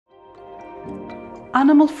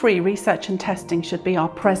Animal-free research and testing should be our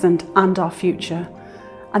present and our future,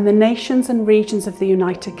 and the nations and regions of the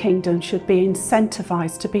United Kingdom should be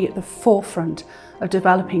incentivised to be at the forefront of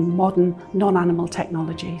developing modern non-animal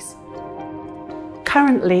technologies.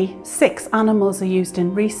 Currently, 6 animals are used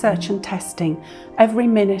in research and testing every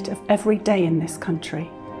minute of every day in this country.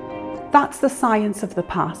 That's the science of the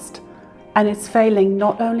past, and it's failing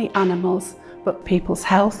not only animals, but people's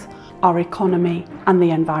health, our economy, and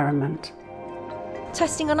the environment.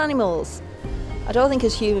 Testing on animals. I don't think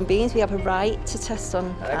as human beings we have a right to test on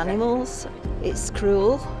animals. It's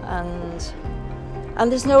cruel and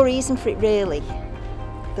there's no reason for it really.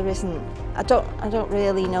 There isn't. I don't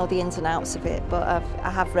really know the ins and outs of it, but I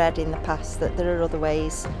have read in the past that there are other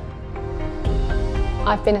ways.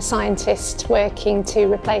 I've been a scientist working to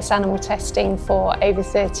replace animal testing for over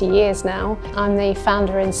 30 years now. I'm the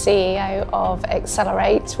founder and CEO of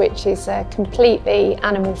Accelerate, which is a completely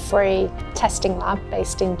animal-free testing lab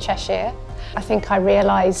based in Cheshire. I think I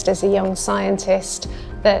realised as a young scientist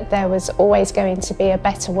that there was always going to be a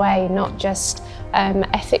better way, not just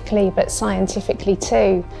ethically but scientifically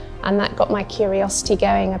too. And that got my curiosity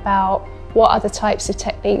going about what other types of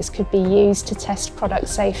techniques could be used to test product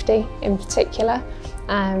safety in particular.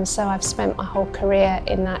 So I've spent my whole career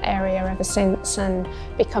in that area ever since and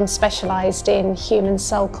become specialised in human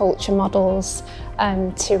cell culture models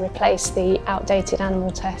to replace the outdated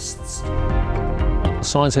animal tests.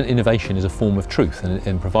 Science and innovation is a form of truth,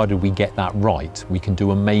 and provided we get that right, we can do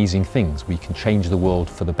amazing things. We can change the world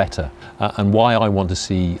for the better. And why I want to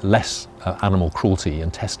see less animal cruelty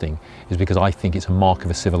and testing is because I think it's a mark of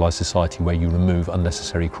a civilised society where you remove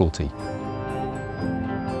unnecessary cruelty.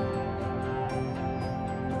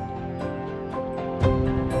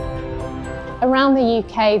 Around the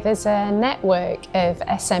UK there's a network of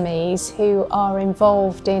SMEs who are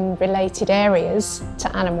involved in related areas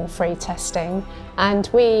to animal-free testing, and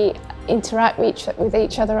we interact with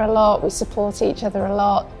each other a lot, we support each other a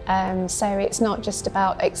lot, so it's not just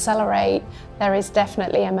about Accelerate, there is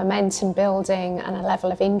definitely a momentum building and a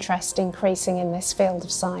level of interest increasing in this field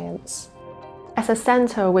of science. As a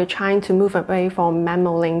centre, we're trying to move away from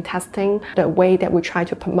mammalian testing. The way that we try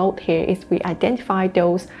to promote here is we identify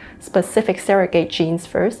those specific surrogate genes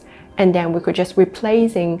first, and then we could just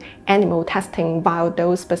replacing animal testing via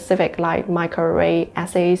those specific like microarray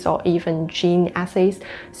assays or even gene assays.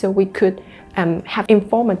 So we could have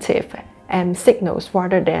informative signals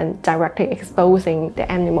rather than directly exposing the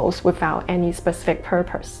animals without any specific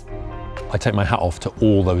purpose. I take my hat off to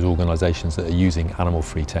all those organisations that are using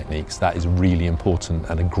animal-free techniques. That is really important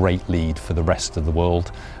and a great lead for the rest of the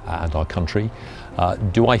world and our country.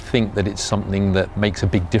 Do I think that it's something that makes a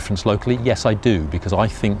big difference locally? Yes, I do, because I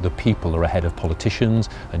think the people are ahead of politicians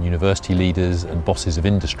and university leaders and bosses of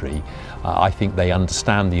industry. I think they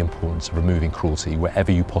understand the importance of removing cruelty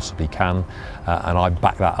wherever you possibly can, and I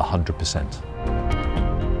back that 100%.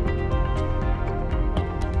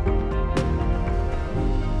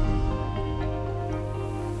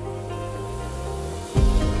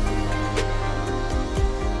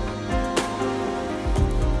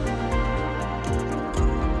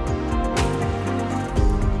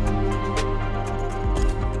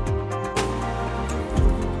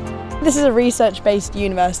 This is a research-based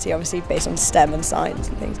university, obviously based on STEM and science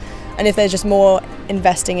and things. And if there's just more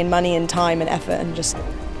investing in money and time and effort and just,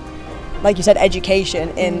 like you said, education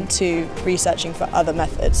into researching for other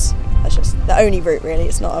methods, that's just the only route really.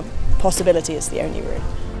 It's not a possibility, it's the only route.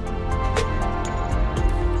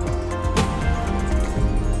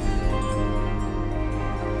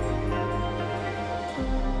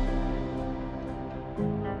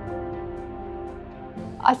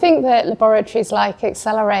 I think that laboratories like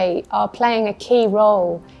Accelerate are playing a key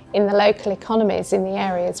role in the local economies in the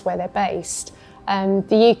areas where they're based.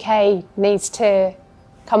 The UK needs to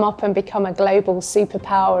come up and become a global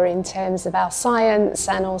superpower in terms of our science,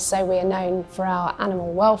 and also we are known for our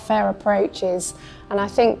animal welfare approaches, and I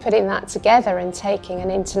think putting that together and taking an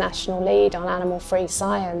international lead on animal-free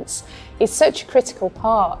science is such a critical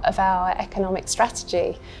part of our economic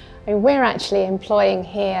strategy. I mean, we're actually employing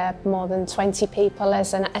here more than 20 people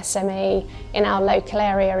as an SME in our local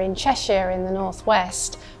area in Cheshire in the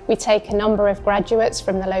northwest. We take a number of graduates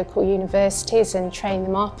from the local universities and train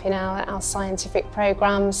them up in our scientific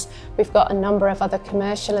programmes. We've got a number of other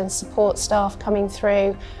commercial and support staff coming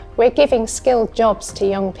through. We're giving skilled jobs to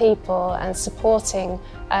young people and supporting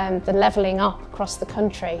the levelling up across the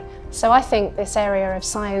country. So I think this area of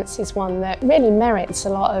science is one that really merits a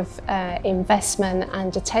lot of investment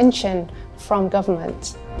and attention from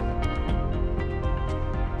government.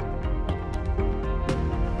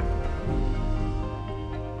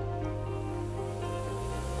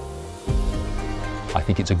 I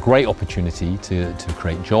think it's a great opportunity to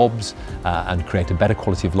create jobs and create a better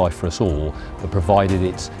quality of life for us all, but provided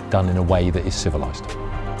it's done in a way that is civilised.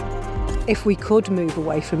 If we could move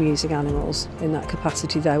away from using animals in that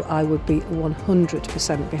capacity, though, I would be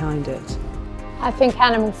 100% behind it. I think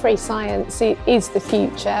animal-free science is the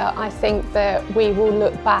future. I think that we will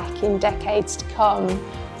look back in decades to come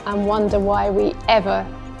and wonder why we ever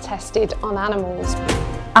tested on animals.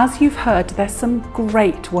 As you've heard, there's some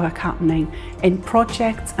great work happening in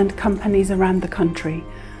projects and companies around the country,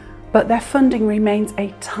 but their funding remains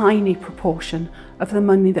a tiny proportion of the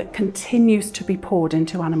money that continues to be poured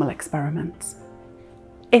into animal experiments.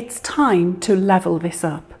 It's time to level this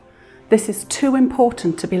up. This is too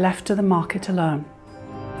important to be left to the market alone.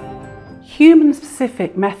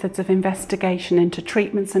 Human-specific methods of investigation into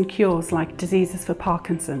treatments and cures like diseases for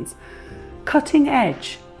Parkinson's,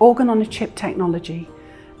 cutting-edge organ-on-a-chip technology,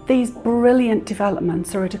 these brilliant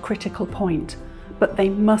developments are at a critical point, but they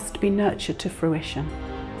must be nurtured to fruition.